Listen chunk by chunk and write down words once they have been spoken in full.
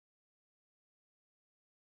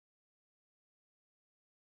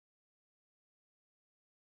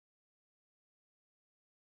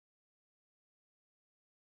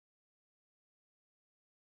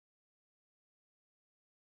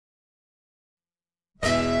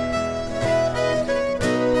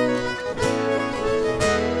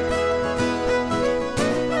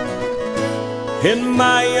In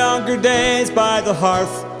my younger days by the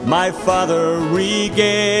hearth my father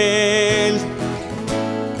regaled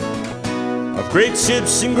of great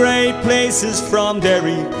ships and great places from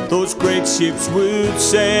Derry those great ships would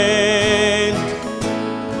sail.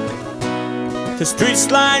 The streets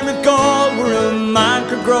lined with gold where a man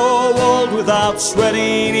could grow old without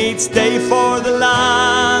sweating each day for the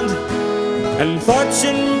land. And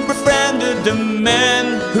fortune befriended the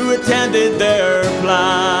men who attended their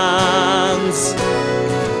plans.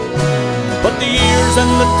 But the years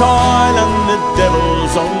and the toil and the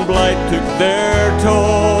devil's own blight took their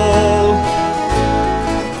toll.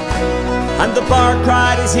 And the bard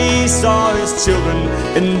cried as he saw his children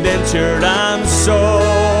indentured and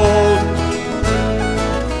sold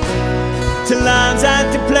to lands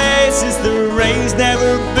and to places the rain's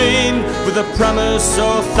never been, with a promise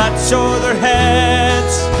of thatch o'er their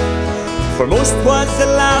heads. For most was the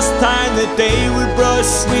last time that they would brush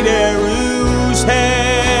sweet Arrow's hair.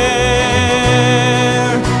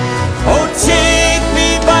 Oh, take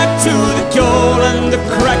me back to the Cole and the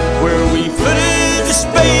crack where we footed the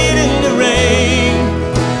spade in the rain,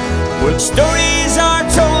 where the stories are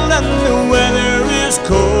told and the weather is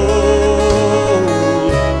cold.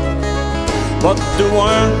 But the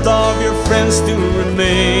warmth of your friends still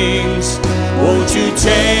remains. Won't you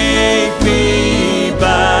take me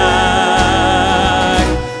back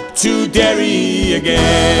to Derry again?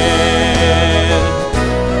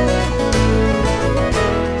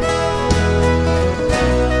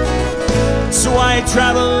 So I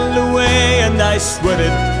travelled away and I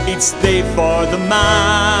sweated each day for the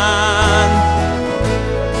man.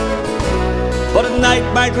 But at night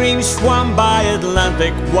my dreams swam by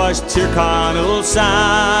Atlantic, washed Tyrconnell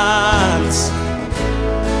sands,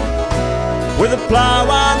 with a plough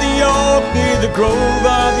on the yoke near the grove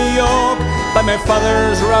of the oak, by my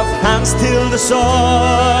father's rough hands tilled the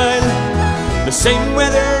soil. The same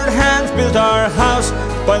weathered hands built our house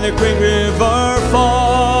by the great river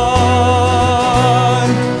Foyle.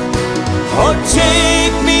 Oh,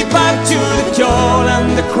 take me back to the Cole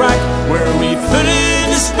and the crack where we footed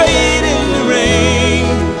the spade in the rain,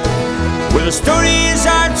 where the stories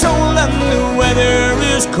are told and the weather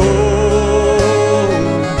is cold.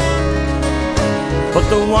 But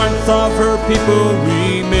the warmth of her people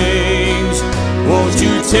remains. Won't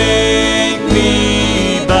you take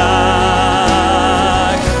me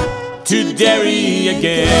back to Derry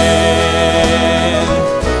again?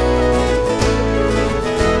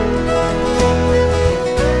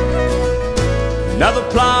 Now the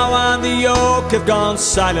plough and the yoke have gone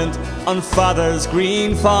silent on Father's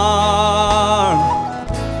green farm,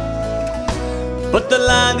 but the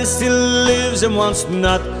land it still lives and wants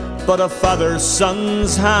not but a father's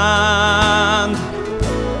son's hand.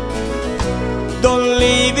 Though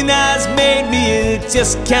leaving has made me, it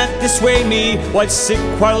just can't dissuade me, while sick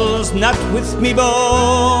quarrels not with me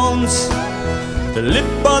bones. The lip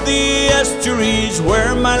of the estuaries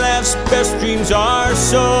where my life's best dreams are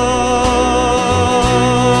sown.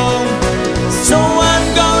 So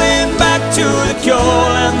I'm going back to the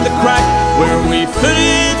Cole and the crack where we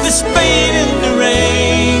footed the spade in the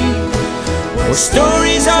rain, where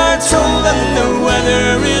stories are told and the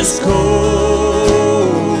weather is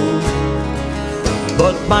cold.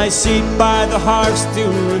 But my seat by the hearth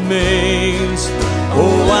still remains.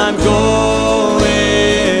 Oh, I'm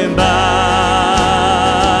going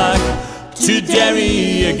back to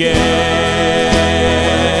Derry again.